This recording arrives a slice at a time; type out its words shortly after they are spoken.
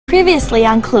Previously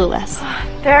on Clueless.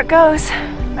 There it goes.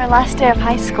 Our last day of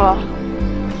high school.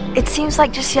 It seems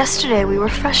like just yesterday we were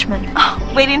freshmen.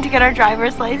 Oh, waiting to get our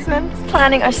driver's license.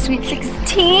 Planning our sweet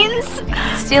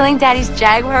 16s. Stealing Daddy's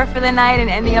Jaguar for the night and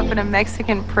ending up in a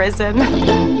Mexican prison.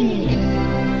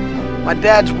 My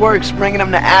dad's work's bringing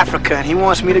him to Africa, and he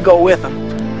wants me to go with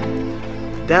him.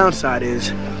 The downside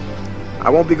is, I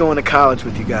won't be going to college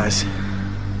with you guys.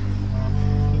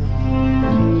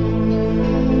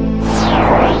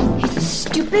 He's a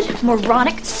stupid,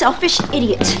 moronic, selfish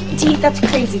idiot. Dee, that's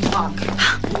crazy talk.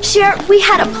 Cher, we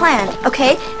had a plan,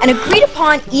 okay? An agreed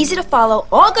upon, easy to follow,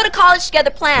 all go to college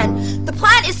together plan. The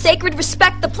plan is sacred,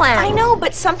 respect the plan. I know,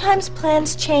 but sometimes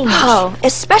plans change. Oh,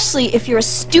 especially if you're a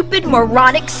stupid,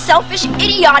 moronic, selfish,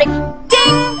 idiotic...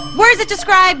 Ding! Where is it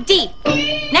described? D.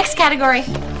 Next category.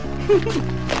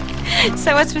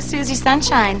 So what's with Susie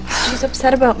Sunshine? She's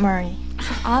upset about Murray.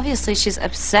 Obviously she's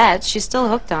upset. She's still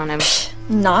hooked on him.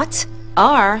 Not.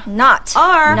 R. Not.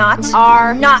 R. Not.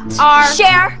 R. Not. R.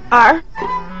 Cher. R.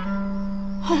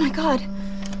 Oh my god.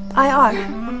 I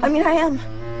am.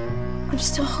 I'm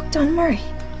still hooked on Murray.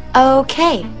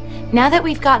 Okay. Now that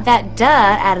we've got that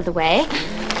duh out of the way,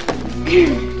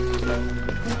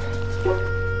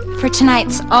 for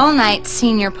tonight's all-night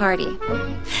senior party,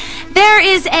 there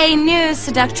is a new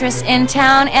seductress in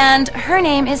town, and her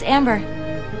name is Amber.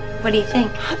 What do you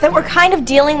think? That we're kind of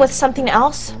dealing with something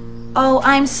else. Oh,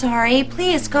 I'm sorry.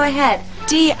 Please, go ahead.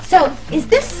 Dee, So, is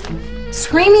this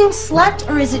screaming slut,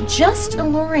 or is it just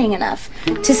alluring enough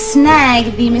to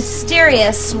snag the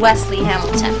mysterious Wesley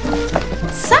Hamilton?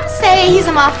 Some say he's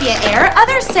a mafia heir,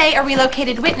 others say a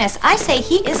relocated witness. I say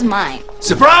he is mine.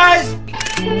 Surprise!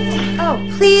 Oh,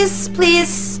 please,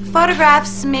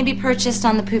 photographs may be purchased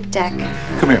on the poop deck.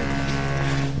 Come here.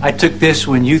 I took this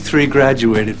when you three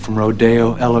graduated from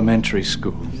Rodeo Elementary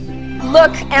School.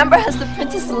 Look, Amber has the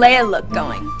Princess Leia look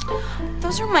going.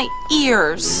 Those are my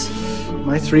ears.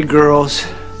 My three girls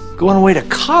going away to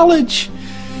college.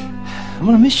 I'm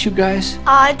gonna miss you guys.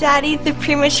 Aw, Daddy, the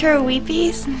premature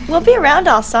weepies. We'll be around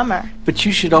all summer. But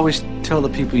you should always tell the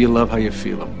people you love how you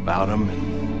feel about them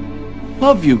and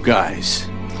love you guys.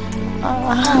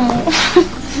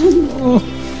 Oh,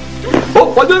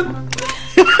 what the?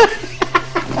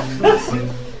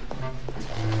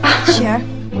 Cher,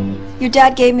 your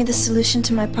dad gave me the solution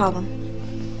to my problem.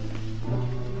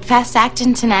 Fast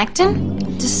actin' Tinactin?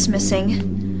 Dismissing.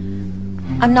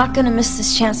 I'm not gonna miss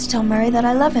this chance to tell Murray that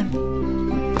I love him.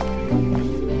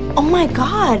 Oh my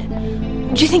god.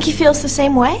 Do you think he feels the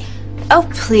same way? Oh,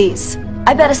 please.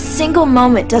 I bet a single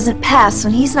moment doesn't pass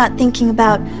when he's not thinking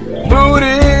about...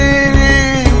 Booty,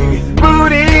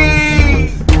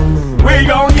 booty, we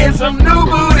gon' get some new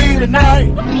booty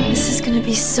tonight. This is gonna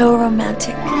be so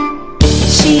romantic.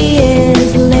 She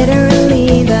is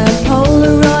literally the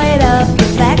Polaroid of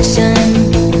perfection.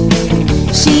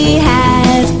 She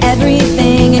has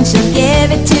everything and she'll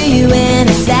give it to you in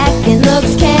a second.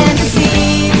 Looks can't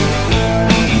deceive.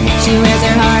 She wears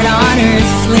her heart on her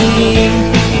sleeve.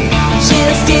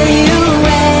 She'll steal you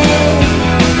away,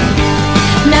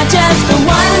 not just for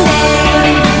one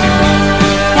day.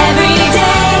 Every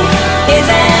day is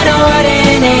an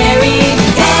ordinary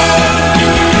day.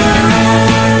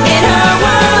 In her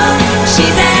world,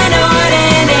 she's an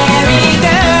ordinary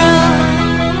girl.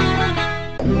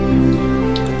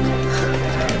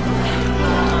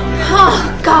 Oh,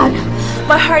 God.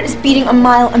 My heart is beating a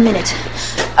mile a minute.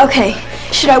 Okay,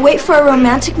 should I wait for a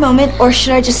romantic moment or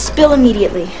should I just spill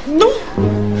immediately?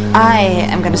 I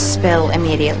am gonna spill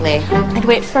immediately. I'd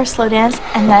wait for a slow dance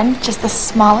and then just the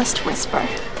smallest whisper.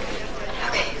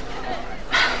 Okay.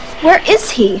 Where is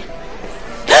he?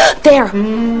 There!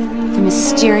 The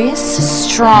mysterious,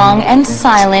 strong, and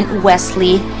silent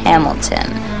Wesley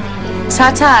Hamilton.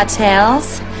 Ta-ta,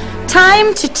 Tails.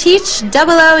 Time to teach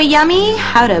 00 Yummy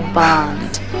how to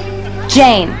bond.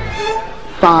 Jane,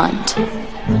 bond.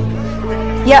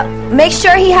 Yep, make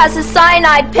sure he has his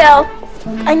cyanide pill.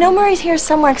 I know Murray's here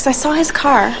somewhere because I saw his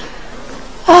car.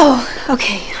 Oh,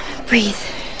 okay. Breathe.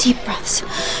 Deep breaths.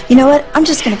 You know what? I'm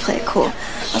just gonna play it cool.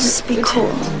 I'll just be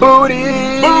cool. Booty,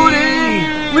 booty,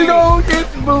 we gon' get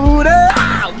some booty.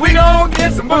 We gon'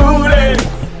 get some booty.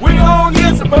 We gon'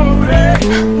 get some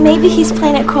booty. Maybe he's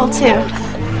playing it cool too.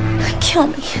 Kill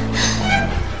me.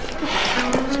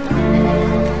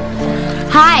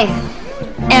 Hi,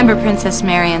 Amber Princess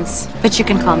Marians, but you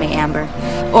can call me Amber.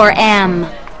 Or Am,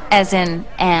 as in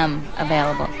am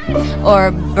available.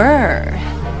 Or Burr,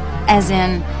 as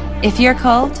in if you're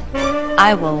cold,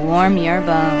 I will warm your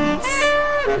bones.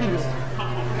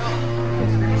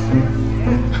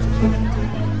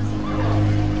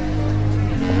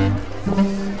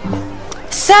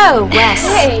 So, Wes.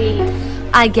 Hey.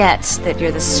 I get that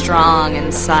you're the strong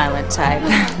and silent type.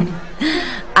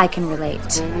 I can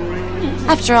relate.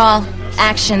 After all,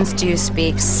 actions do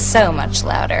speak so much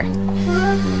louder.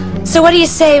 So what do you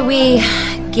say we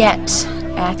get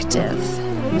active?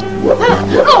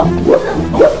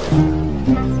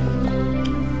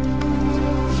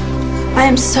 I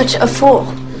am such a fool.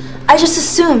 I just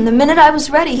assumed the minute I was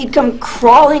ready, he'd come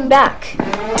crawling back.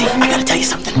 Dee, I gotta tell you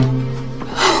something.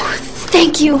 Oh,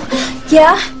 thank you.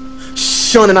 Yeah?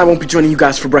 Sean and I won't be joining you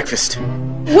guys for breakfast.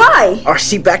 Why? Our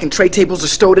seat back and tray tables are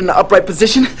stowed in the upright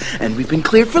position, and we've been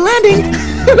cleared for landing.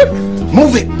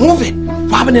 Move it, move it.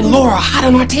 Robin and Laura are hot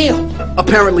on our tail.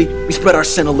 Apparently, we spread our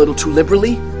sin a little too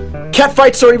liberally.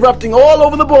 Catfights are erupting all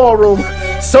over the ballroom.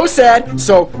 So sad,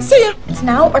 so see ya. It's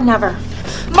now or never.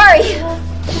 Murray!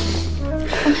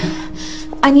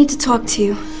 I need to talk to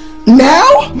you.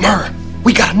 Now? Mur,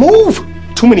 we gotta move.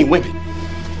 Too many women.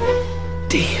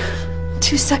 Dee.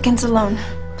 2 seconds alone,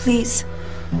 please.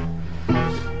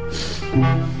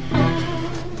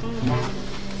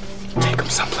 Take them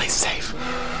someplace safe.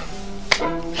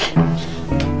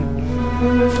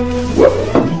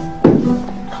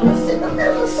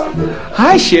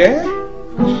 Hi, Cher.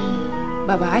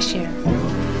 Bye-bye, Cher.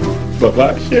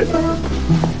 Bye-bye, Cher.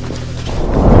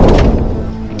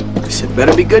 This had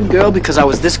better be good, girl, because I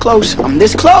was this close. I'm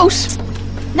this close.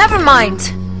 Never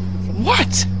mind.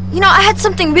 What? You know, I had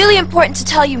something really important to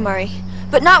tell you, Murray.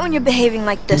 But not when you're behaving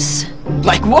like this.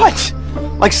 Like what?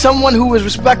 Like someone who was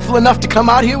respectful enough to come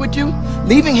out here with you?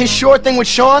 Leaving his short thing with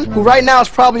Sean, who right now is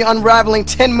probably unraveling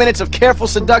 10 minutes of careful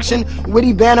seduction,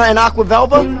 witty banter, and aqua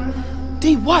velva?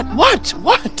 Dee, what?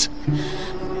 What?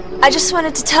 I just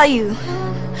wanted to tell you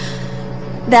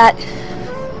that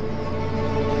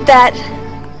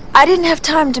I didn't have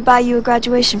time to buy you a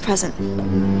graduation present.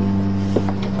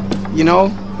 You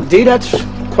know, Dee, that's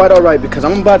quite all right, because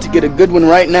I'm about to get a good one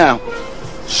right now.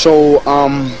 So,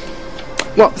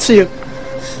 well, see you.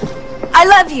 I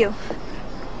love you.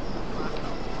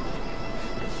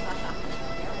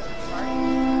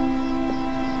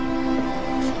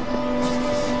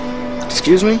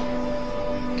 Excuse me?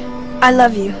 I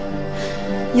love you.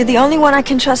 You're the only one I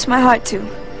can trust my heart to.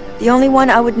 The only one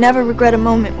I would never regret a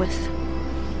moment with.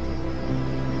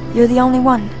 You're the only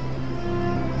one.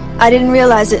 I didn't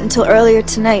realize it until earlier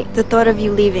tonight, the thought of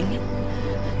you leaving.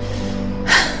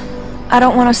 I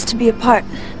don't want us to be apart.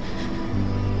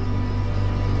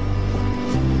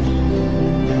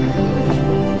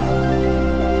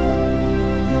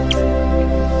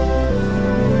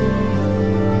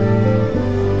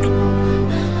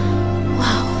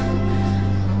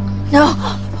 No,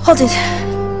 hold it.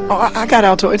 Oh, I got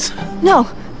Altoids. No.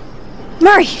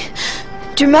 Murray,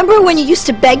 do you remember when you used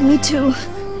to beg me to,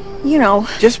 you know...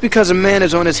 Just because a man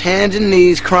is on his hands and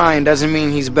knees crying doesn't mean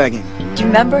he's begging. Do you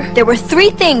remember? There were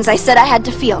 3 things I said I had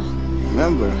to feel.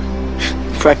 Remember?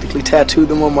 Practically tattooed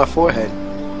them on my forehead.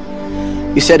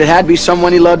 You said it had to be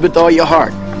someone you loved with all your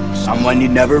heart. Someone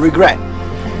you'd never regret.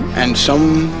 And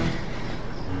someone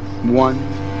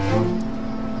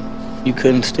you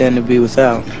couldn't stand to be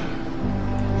without.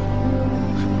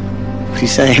 What are you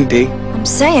saying, Dee? I'm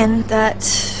saying that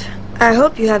I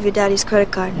hope you have your daddy's credit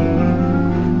card.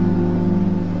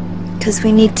 'Cause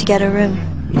we need to get a room.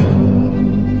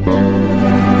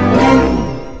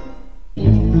 Oh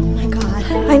my God.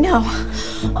 I know.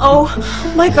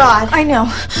 Oh my God. I know.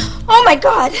 Oh my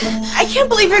God. I can't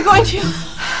believe you're going to.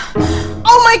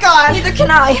 Oh my God. Neither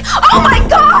can I. Oh my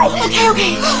God!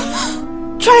 Okay.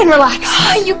 Try and relax.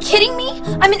 Are you kidding me?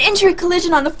 I'm an injury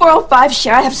collision on the 405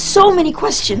 share. I have so many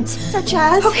questions. Such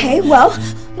as? Okay, well,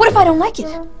 what if I don't like it?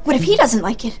 What if he doesn't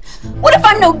like it? What if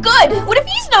I'm no good? What if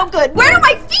he's no good? Where do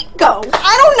my feet go?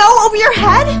 I don't know, over your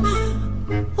head?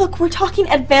 Look, we're talking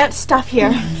advanced stuff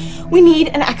here. We need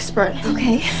an expert.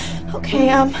 Okay.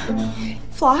 Okay,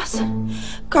 floss,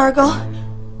 gargle,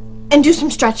 and do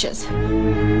some stretches.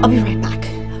 I'll be right back.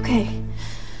 Okay.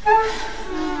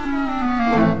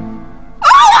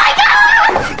 Oh my God!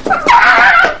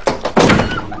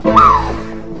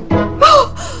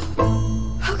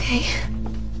 Okay.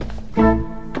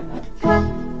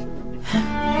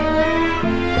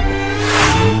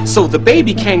 So the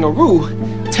baby kangaroo,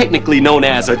 technically known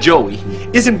as a joey,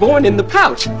 isn't born in the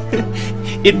pouch.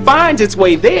 It finds its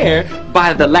way there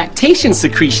by the lactation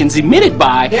secretions emitted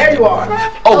by... There you are.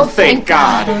 Oh, thank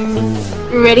God.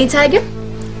 Ready, Tiger?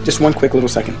 Just one quick little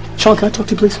second. Sean, can I talk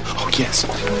to you, please? Oh, yes.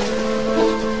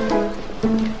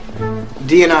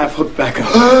 Dee and I have hooked back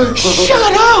up.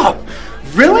 Shut up!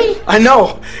 Really? I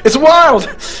know. It's wild.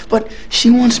 But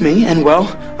she wants me, and well,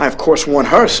 I of course want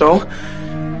her, so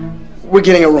we're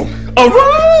getting a room. A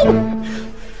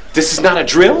room? This is not a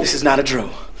drill? This is not a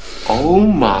drill. Oh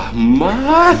my.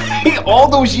 All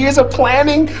those years of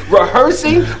planning,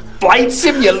 rehearsing, flight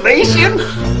simulation.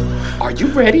 Are you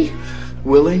ready?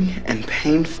 Willing and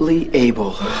painfully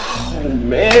able. Oh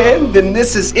man, then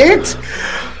this is it.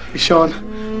 Hey, Sean,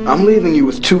 I'm leaving you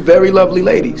with two very lovely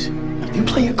ladies. If you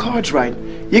play your cards right,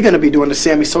 you're gonna be doing the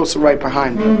Sammy Sosa right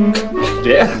behind me.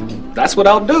 Yeah, that's what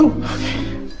I'll do.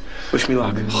 Okay. Wish me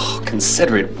luck. Oh,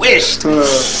 consider it wished.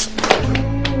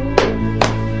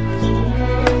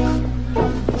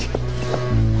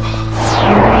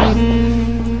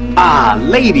 Ah,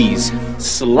 ladies,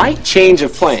 slight change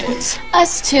of plans.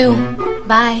 Us too.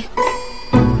 Bye.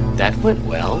 That went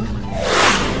well.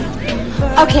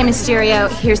 Okay, Mysterio,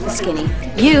 here's the skinny.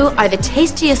 You are the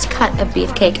tastiest cut of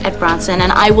beefcake at Bronson,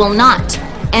 and I will not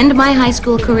end my high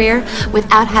school career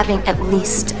without having at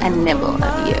least a nibble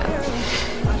of you.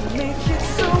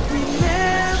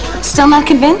 Still not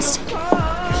convinced?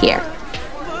 Here.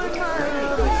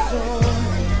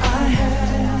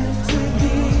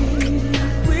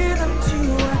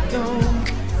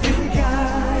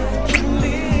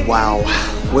 Wow.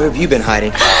 Where have you been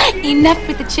hiding? Enough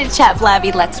with the chit-chat,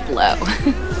 Blabby. Let's blow.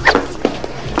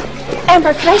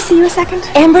 Amber, can I see you a second?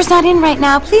 Amber's not in right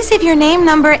now. Please leave your name,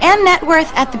 number, and net worth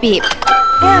at the beep.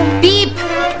 Beep!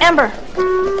 Amber.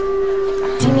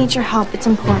 Do you need your help? It's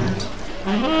important.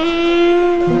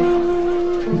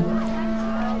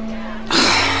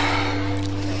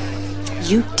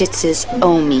 You ditzes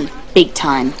owe me big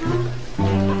time.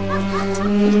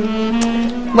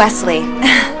 Wesley,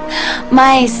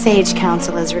 my sage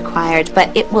counsel is required,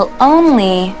 but it will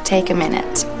only take a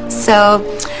minute. So,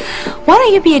 why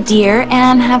don't you be a dear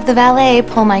and have the valet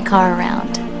pull my car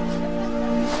around?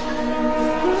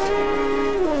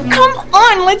 Come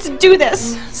on, let's do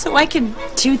this. So I can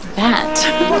do that.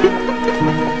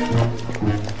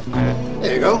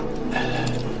 There you go.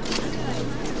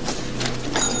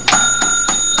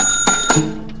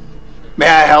 May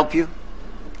I help you?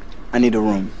 I need a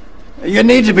room. You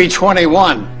need to be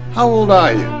 21. How old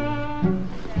are you?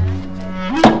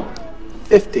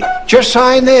 50. Just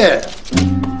sign there.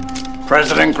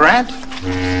 President Grant?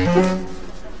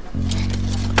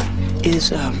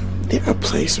 Is there a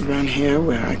place around here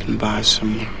where I can buy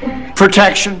some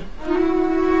Protection.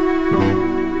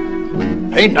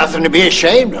 Ain't nothing to be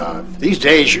ashamed of. These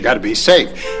days you gotta be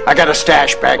safe. I got a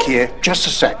stash back here. Just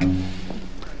a sec.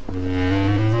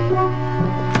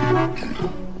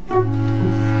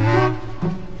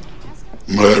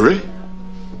 Murray?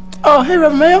 Oh, hey,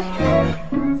 Reverend Mayo.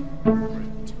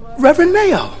 Reverend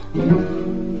Mayo.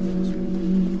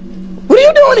 What are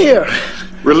you doing here?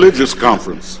 Religious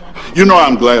conference. You know,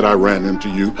 I'm glad I ran into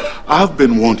you. I've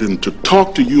been wanting to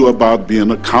talk to you about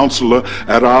being a counselor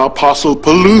at our Apostle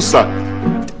Palooza.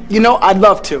 You know, I'd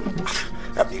love to.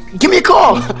 Give me a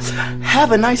call.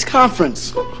 Have a nice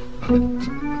conference.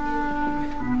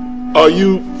 Are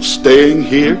you staying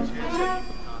here?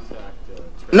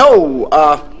 No,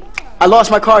 I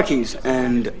lost my car keys,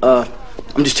 and I'm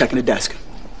just checking the desk.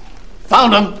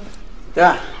 Found him.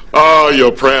 Yeah. Oh,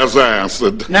 your prayers are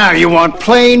answered. Now, you want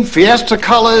plain Fiesta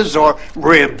colors or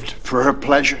ribbed for her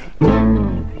pleasure?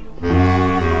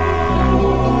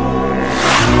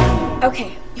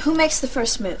 Okay, who makes the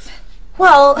first move?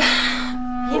 Well,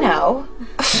 you know,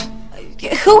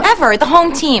 whoever, the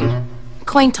home team.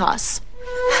 Coin toss.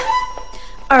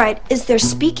 All right, is there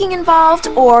speaking involved,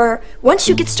 or once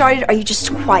you get started, are you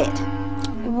just quiet?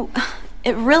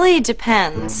 It really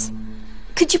depends.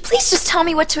 Could you please just tell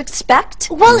me what to expect?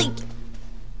 Well,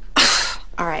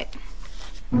 all right.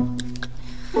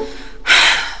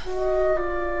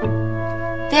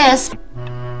 This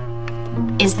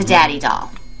is the daddy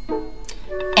doll.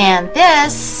 And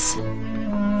this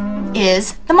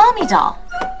is the mommy doll.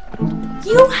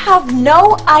 You have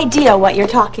no idea what you're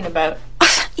talking about.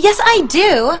 Yes, I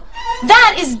do.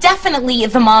 That is definitely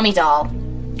the mommy doll.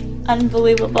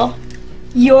 Unbelievable.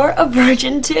 You're a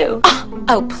virgin too.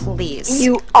 Oh, please.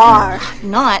 You are.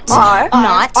 Not. Are.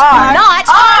 Not. Are. Not.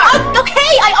 Are.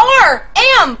 Okay, I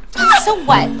am. So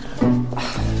what?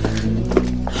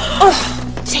 Oh,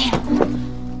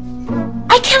 damn.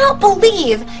 I cannot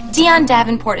believe Dionne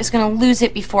Davenport is going to lose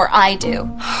it before I do.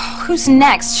 Who's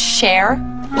next? Cher?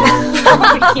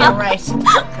 Yeah, right.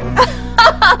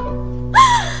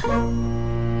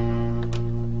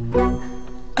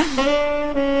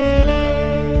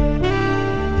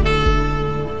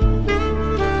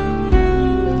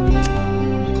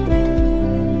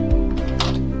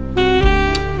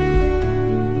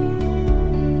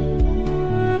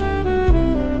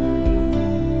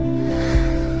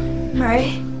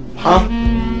 Murray, Huh?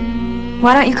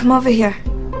 why don't you come over here?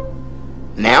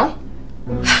 Now?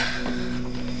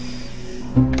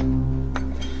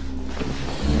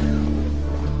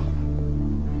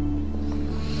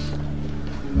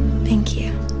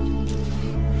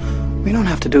 We don't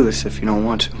have to do this if you don't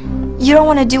want to. You don't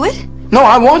want to do it? No,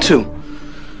 I want to.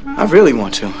 I really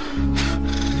want to.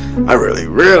 I really,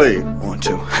 really want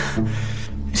to.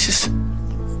 It's just,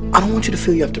 I don't want you to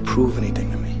feel you have to prove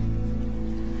anything to me.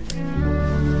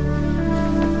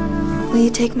 Will you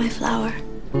take my flower?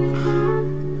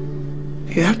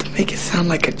 You have to make it sound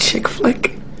like a chick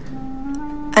flick.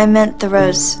 I meant the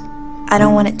rose. I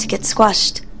don't want it to get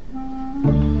squashed.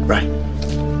 Right.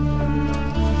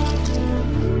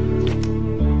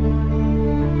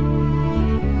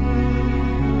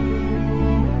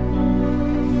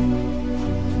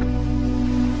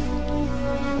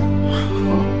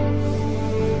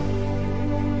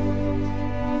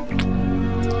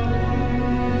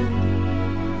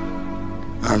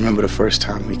 I remember the first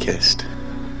time we kissed.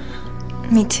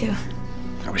 Me too.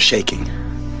 I was shaking.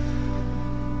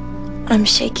 I'm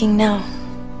shaking now.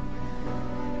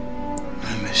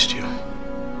 I missed you.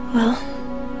 Well,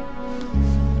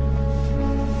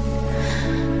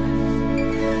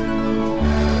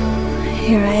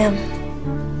 here I am.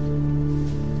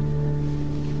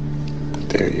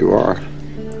 There you are.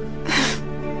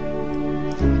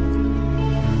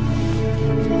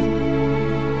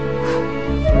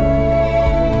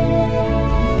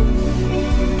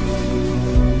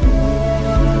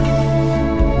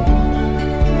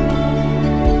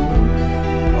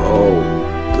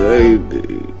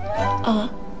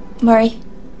 Murray,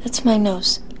 that's my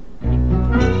nose.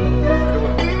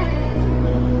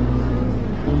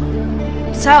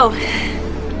 So,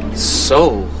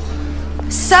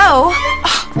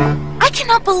 I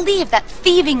cannot believe that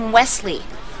thieving Wesley.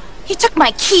 He took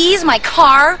my keys, my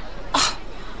car. Oh,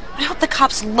 I hope the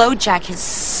cops LoJack his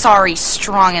sorry,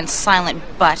 strong, and silent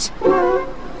butt.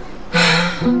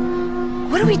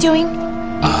 What are we doing?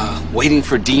 Waiting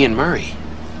for Dee and Murray.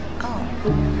 Oh.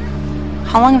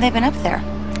 How long have they been up there?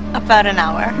 About an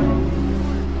hour.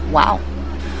 Wow.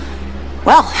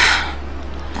 Well,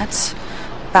 that's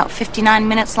about 59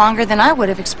 minutes longer than I would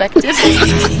have expected.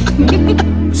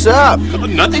 What's up?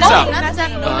 Nothing's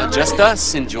up. Just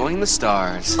us enjoying the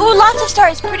stars. Ooh, lots of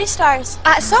stars, pretty stars.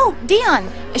 So, Dionne,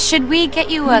 should we get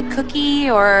you a cookie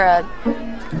or a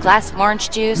glass of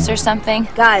orange juice or something?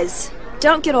 Guys,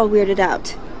 don't get all weirded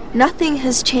out. Nothing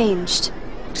has changed.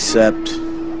 Except,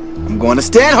 I'm going to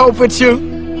Stanhope with you.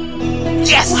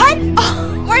 Yes! What?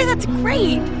 Oh, Murray, that's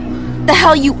great. The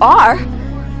hell you are?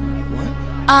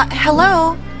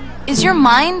 Hello? Is your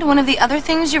mind one of the other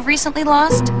things you've recently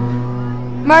lost?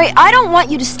 Murray, I don't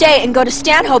want you to stay and go to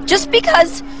Stanhope just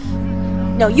because...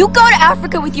 No, you go to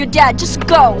Africa with your dad. Just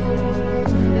go.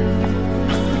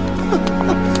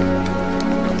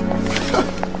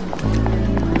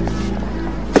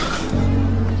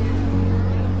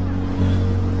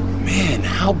 Man,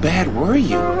 how bad were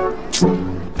you?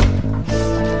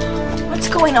 What's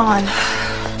going on?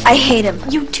 I hate him.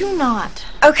 You do not.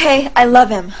 Okay, I love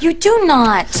him. You do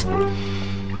not.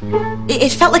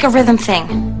 It felt like a rhythm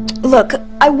thing. Look,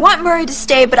 I want Murray to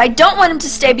stay, but I don't want him to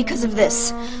stay because of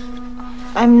this.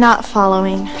 I'm not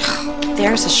following.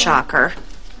 There's a shocker.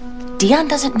 Dionne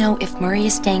doesn't know if Murray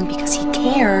is staying because he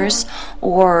cares,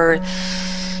 or...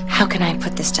 How can I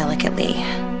put this delicately?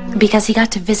 Because he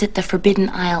got to visit the Forbidden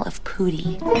Isle of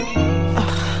Pootie.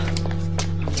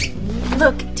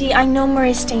 Look, Dee, I know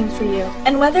Murray's staying for you.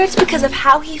 And whether it's because of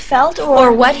how he felt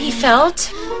Or what he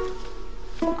felt?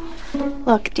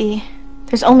 Look, Dee,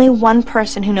 there's only one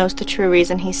person who knows the true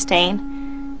reason he's staying.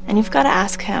 And you've got to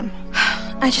ask him.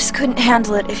 I just couldn't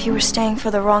handle it if you were staying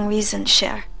for the wrong reason,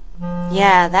 Cher.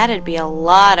 Yeah, that'd be a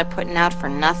lot of putting out for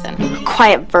nothing.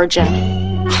 Quiet virgin.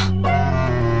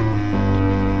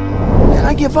 Man,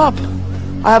 I give up.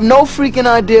 I have no freaking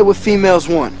idea what females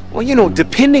want. Well, you know,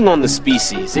 depending on the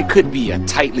species, it could be a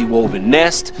tightly woven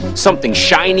nest, something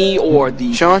shiny, or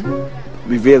the... Sean,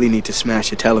 we really need to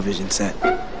smash your television set.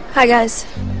 Hi, guys.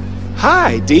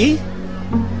 Hi, Dee.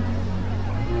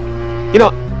 You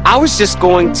know, I was just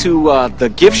going to the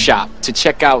gift shop to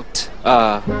check out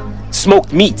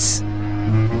smoked meats.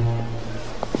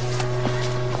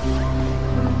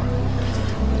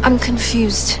 I'm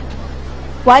confused.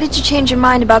 Why did you change your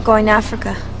mind about going to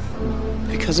Africa?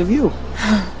 Because of you.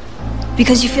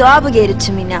 Because you feel obligated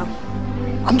to me now.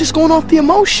 I'm just going off the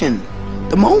emotion,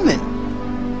 the moment.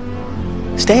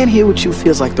 Staying here with you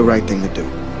feels like the right thing to do.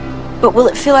 But will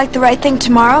it feel like the right thing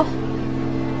tomorrow?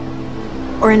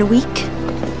 Or in a week?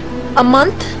 A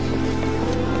month?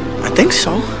 I think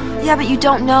so. Yeah, but you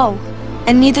don't know.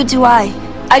 And neither do I.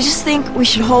 I just think we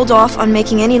should hold off on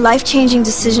making any life-changing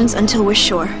decisions until we're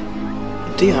sure.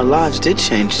 Dee, our lives did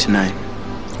change tonight.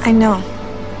 I know.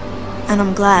 And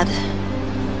I'm glad.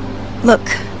 Look,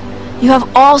 you have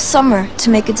all summer to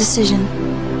make a decision.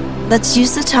 let's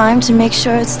use the time to make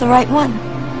sure it's the right one.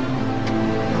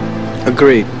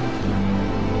 Agreed.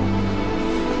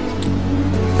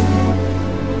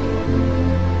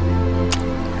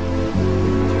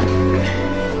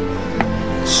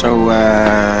 So,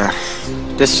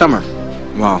 this summer,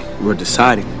 well, we're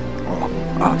deciding.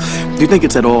 Do you think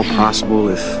it's at all possible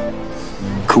if...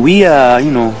 Could we,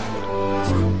 you know...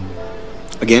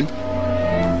 Again?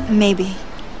 Maybe.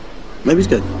 Maybe's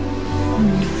good.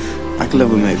 I can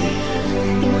live with maybe.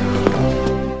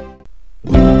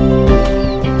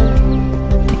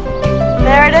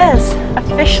 There it is,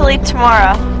 officially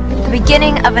tomorrow. The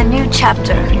beginning of a new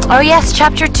chapter. Oh yes,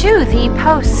 chapter 2, the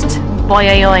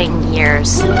post-boyoyoing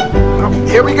years.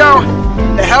 Here we go.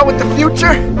 The hell with the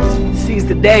future. Seize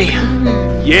the day.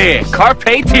 Yeah,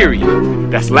 carpe diem.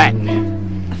 That's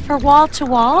Latin. For wall to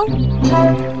wall?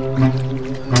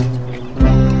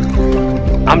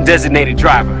 I'm designated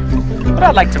driver, but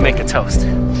I'd like to make a toast.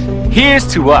 Here's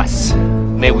to us.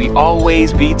 May we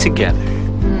always be together.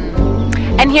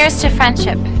 And here's to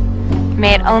friendship.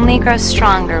 May it only grow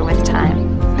stronger with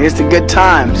time. Here's to good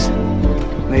times,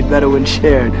 made better when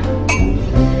shared.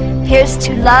 Here's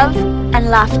to love and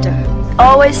laughter,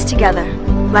 always together,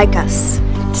 like us.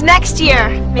 To next year,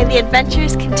 may the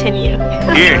adventures continue.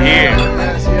 Here, here.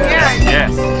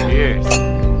 Yes, cheers.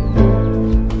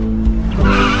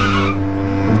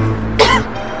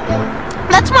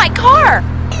 That's my car!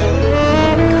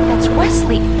 God, that's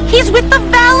Wesley. He's with the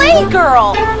valet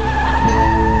girl!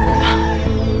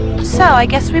 So, I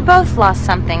guess we both lost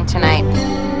something tonight.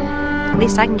 At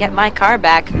least I can get my car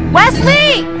back.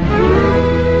 Wesley!